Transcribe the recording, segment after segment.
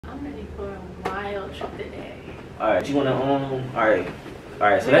I'm ready for a wild trip today. Alright, you wanna alright.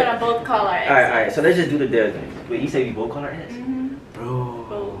 So we're gonna both call our exes. Alright, so let's just do the dare thing. Wait, you say we both call our ex?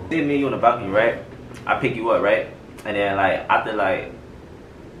 Bro. Say me and you on the balcony, right? I pick you up, right? And then like after like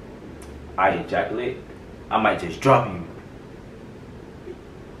I ejaculate, I might just drop you.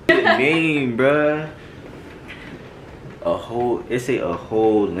 What do you mean, bruh? It say a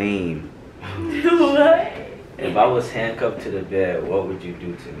whole lane. What? If I was handcuffed to the bed, what would you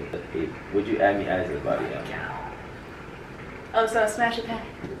do to me? Would you add me as a body? Oh, so smash a pack.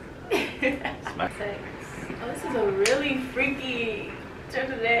 Smash. Sex. Oh, this is a really freaky trip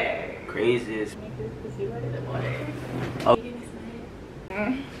today. Craziest. Make this pussy wet in the water. Oh.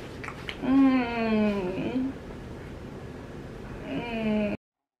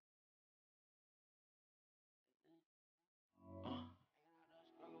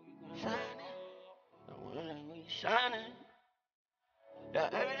 Shining, yeah,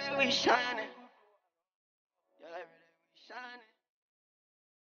 every day we shining, yeah, every day we shining,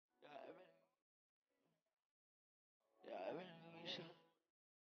 yeah, every day we shining,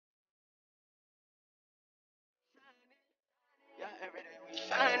 yeah, every day we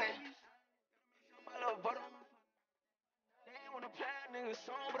shining. My little butter, they ain't wanna play a nigga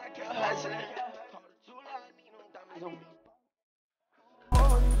song, but I kept hustling. Call the July, I need no diamonds on me.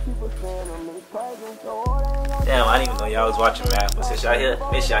 Damn, I didn't even know y'all was watching, man. But since y'all here,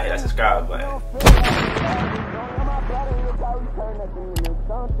 make sure y'all hit that subscribe button.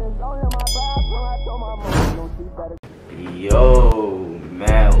 Yo,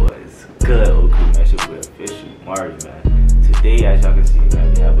 man, what's good, Uppp, man? It's your boy official Mari, man. Today, as y'all can see,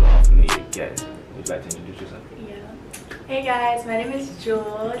 man, we have an unfamiliar guest. Would you like to introduce yourself? Yeah. Hey guys, my name is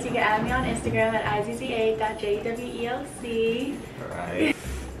Jules. You can add me on Instagram at izza8.jwelc. Alright.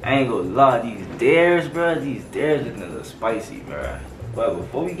 I ain't gonna lie, these dares, bro, these dares looking a little spicy, bro. But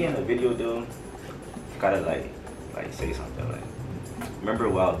before we get in the video, dude, gotta like say something. Like, remember a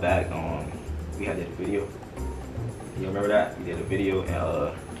while back, we had that video. You remember that? We did a video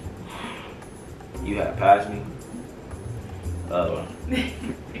and you had passed me.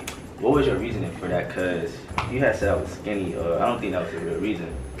 What was your reasoning for that? Cause you had said I was skinny. I don't think that was the real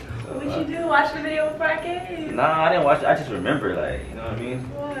reason. So, What'd you do? Watch the video before I came? Nah, I didn't watch it. I just remember, like, you know what I mean?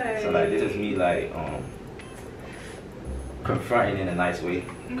 What? So like, this is me like confronting in a nice way.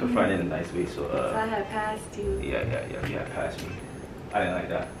 Confronting in a nice way. So so I had passed you. Yeah. You had passed me. I didn't like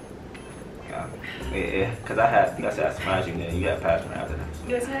that. Yeah. Cause I think I said I smashed you, and then you had passed me after that. So.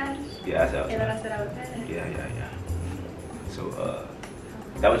 You was smashed? Yeah, I said I was And then I smashed. said I would pass. Yeah. So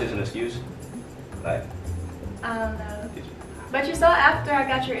that was just an excuse. Like. I don't know. But you saw after I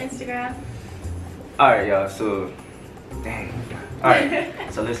got your Instagram. Alright, y'all, so dang. Alright,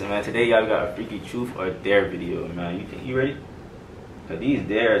 so listen, man, today y'all got a freaky truth or dare video, man. You ready? Cause these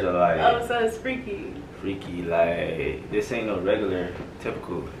dares are like Oh, so it's freaky. Freaky, like this ain't no regular,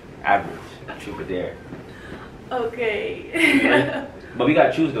 typical, average truth or dare. Okay. But we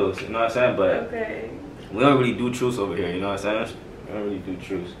got truths though, you know what I'm saying? But okay. we don't really do truths over here, you know what I'm saying? We don't really do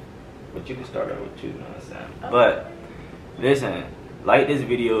truths. But you can start out with truths, you know what I'm saying? Okay. But listen, like this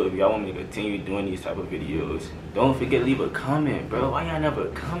video if y'all want me to continue doing these type of videos. Don't forget leave a comment, bro. Why y'all never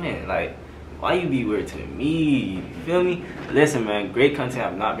comment? Like, why you be weird to me? You feel me? Listen, man, great content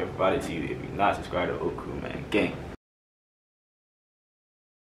have not been provided to you if you're not subscribed to Uppp, man. Gang.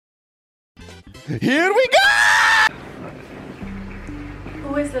 Here we go!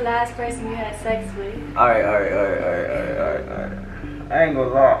 Who is the last person you had sex with? Alright. I ain't gonna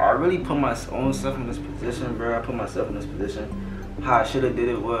lie, I really put my own self in this position, bro. I put myself in this position. How I should have did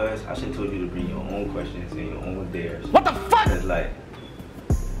it was, I should have told you to bring your own questions and your own dares. What the fuck? It's like,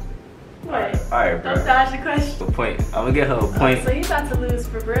 What? alright, bro. Don't dodge the question. A point. I'm gonna get her a point. So you about to lose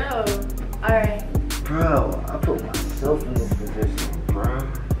for real. Alright. Bro, I put myself in this position, bro. Oh.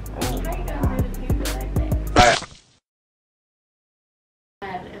 How you gonna do the people like that? Alright. I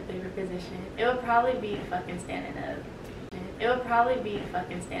had a favorite position. It would probably be fucking standing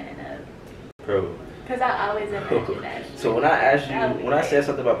up. Bro. Cause I always imagine that. So when I asked you, That would be when I great. said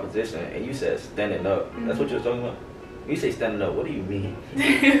something about position and you said standing up, that's what you was talking about? When you say standing up, what do you mean?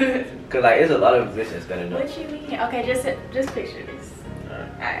 Cause like, there's a lot of positions standing up. What you mean? Okay, just picture this.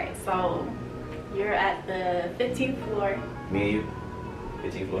 Alright, so you're at the 15th floor. Me and you?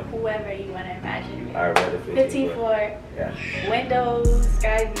 15th floor? Whoever you want to imagine. Alright, we're at the 15th floor. Yeah. Windows,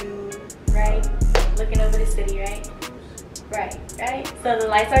 sky view, right? Looking over the city, right? Right. So the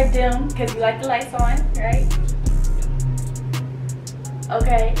lights are dim because you like the lights on, right?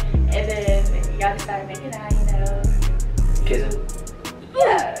 Okay, and then you gotta start making out, you know. Kissing?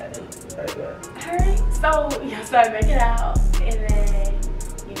 Yeah. Alright, go ahead. Alright, so you start making out, and then,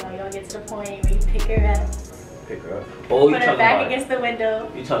 you know, to the point where you pick her up. Pick her up. Oh, you put her back against the window.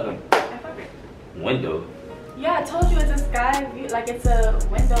 You talking window? Yeah, I told you it's a sky view, like it's a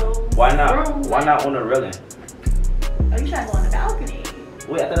window. Why not? Room, why not on the railing? Oh, you trying to go on the balcony?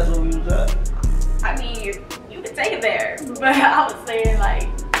 Wait, I thought that's what we was at. I mean, you could take it there, but I was saying like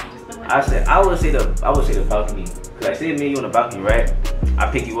just the window. I would say the balcony. Cause like say me and you on the balcony, right? I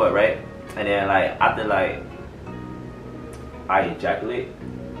pick you up, right? And then like after like I ejaculate,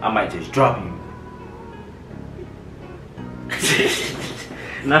 I might just drop you.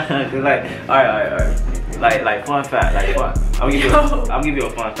 Nah, cause like alright. Like fun fact, like fun. I'm gonna give you a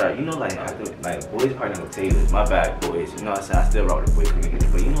fun fact. You know, like after, like boys probably not gonna tell you this. My bad, boys. You know what I'm saying? I still rock with the boy community,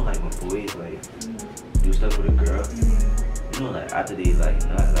 but you know, like when boys like do stuff with a girl, you know, like after they like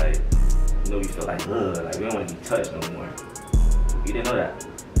not like, you know, you feel like like we don't want to be touched no more. You didn't know that?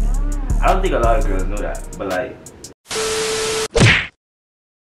 I don't think a lot of girls know that, but like.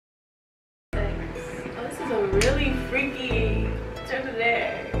 Oh, this is a really freaky trip to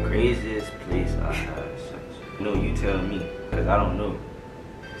there. Craziest place I have sex. No, you tell me, cause I don't know.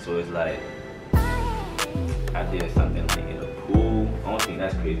 So it's like I did something like in a pool. I don't think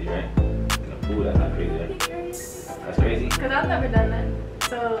that's crazy, right? In a pool, that's not crazy, right? That's crazy. Cause I've never done that,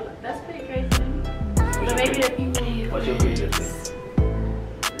 so that's pretty crazy to me. So maybe the people. What's your craziest thing?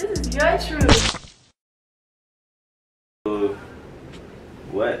 This is your truth. So,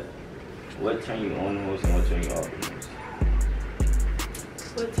 what turn you on the most and what turn you off the most?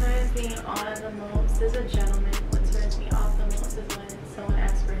 What turns me on the most is a gentleman. What turns me off the most is when someone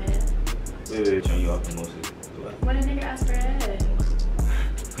asks for head. Wait, turn you off the most is what? When a nigga asks for head.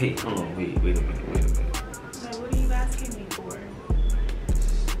 Wait, hold on, wait a minute. Like, what are you asking me for?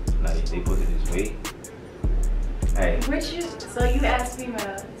 Like, they put it this way. Hey. So you ask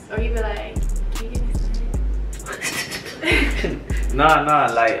females, or you be like, can you give me some head? Nah,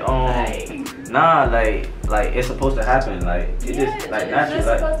 like it's supposed to happen. Like it yeah, just like it's naturally. just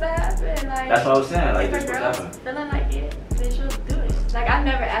Like, supposed to happen. Like that's what I was saying. Like if it's a supposed girl's to happen. feeling like it, then she'll do it. Like I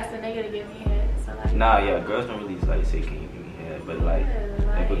never asked a nigga to give me head. So like. Nah, yeah, girls don't really like say can you give me head, but like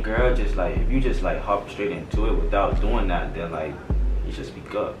if a girl just like if you just like hop straight into it without doing that, then like you should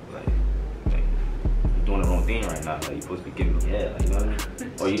speak up. Like you're doing the wrong thing right now. Like you're supposed to be giving me head. Like you know what I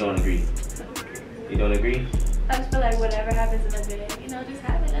mean? Or you don't agree? You don't agree? I just feel like whatever happens in the bed, you know, just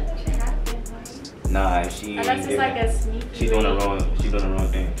have it. Let that shit happen. Like, nah, if she unless it's like a sneaky. She's doing the wrong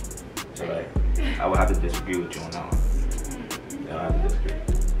thing. So like, I would have to disagree with you on that one. Yeah, I have to disagree.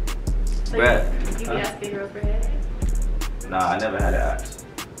 So But you be asking girls for head? Nah, I never had to ask.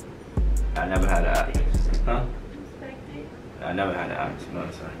 Huh? I never had to ask. You know what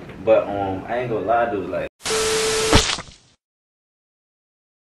I'm saying? But I ain't gonna lie, dude. Like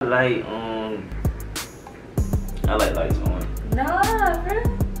I like lights on. Nah, bro.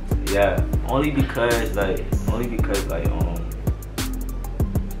 Yeah, only because like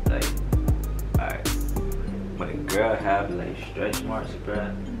alright, when a girl have like stretch marks,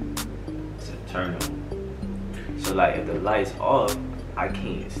 bruh, it's a turn on. So like if the lights off, I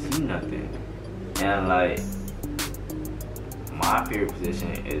can't see nothing, and like my favorite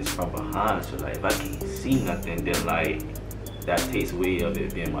position is from behind. So like if I can't see nothing, then like that takes away of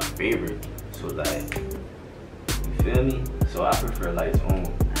it being my favorite. So like. You feel me? So I prefer lights on.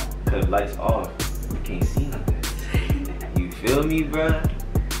 Cause lights off, you can't see nothing. You feel me, bruh?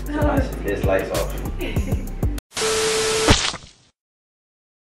 So this lights off.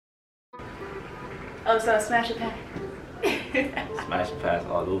 Oh, so smash a pass. Smash and pass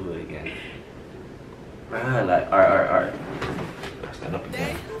all over again. Bruh, like, alright. Stand up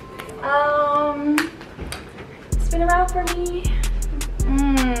again. Spin around for me.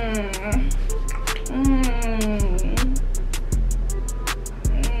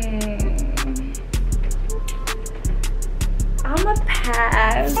 I'm a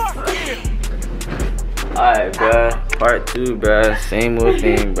pass. Alright, bruh. Part 2, bruh. Same old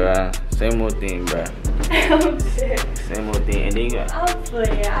thing, bruh. Same old thing. And then you got. I'm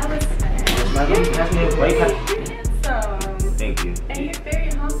playing. I was You're handsome. Thank you. And you're very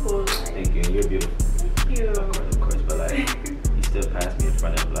humble. Like, Thank you. You're beautiful. thank you. Of course, but like, you still pass me in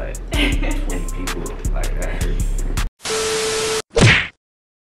front of like 20 people. Like that hurts.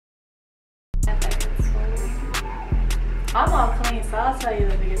 I'm all clean, so I'll tell you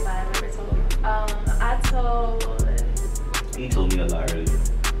the biggest lie I've ever told. He told me a lie earlier.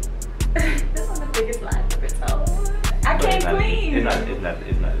 This was the biggest lie I've ever told. I came clean. It's not a big.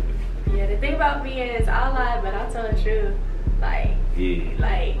 Yeah, the thing about me is I'll lie, but I'll tell the truth. Like,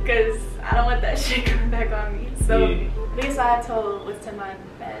 cause I don't want that shit coming back on me. So, the biggest lie I told was to my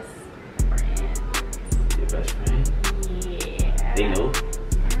best friend. Your best friend? Yeah. They know?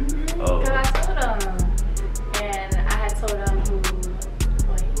 Oh,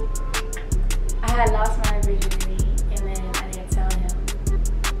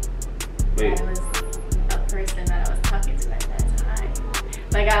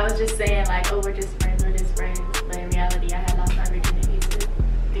 Like I was just saying, like, oh, we're just friends, but in reality, I had lost my virginity to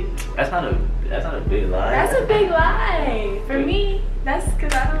dude. That's not a big lie. That's a big lie for me. That's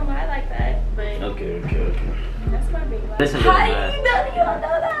because I don't lie like that. But okay. That's my big lie. Listen, how you don't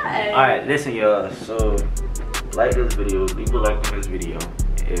know that? All right, listen, y'all. So, like this video, leave a like on this video,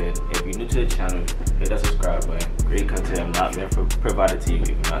 and if you're new to the channel, hit that subscribe button. Great content. I'm not meant for provided to you if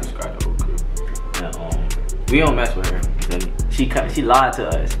you're not subscribed to Uppp. And we don't mess with her. She lied to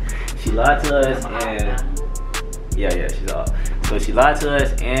us. She lied to us, and yeah, she's off. So she lied to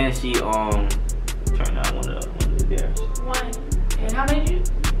us, and she turned out one of the dares. One. And how many did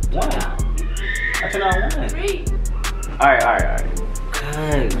you? One. I turned out one. 3. All right.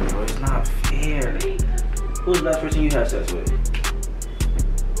 Cause bro, it's not fair. 3. Who's the last person you had sex with?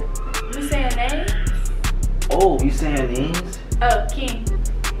 You saying names? Oh, you saying names? Oh, King.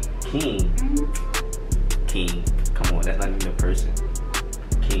 King. Come on, that's not even a person.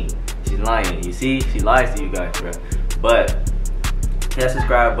 King. She's lying. You see? She lies to you guys, bro. But hit that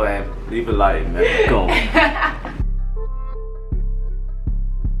subscribe button. Leave a like, man. Go on.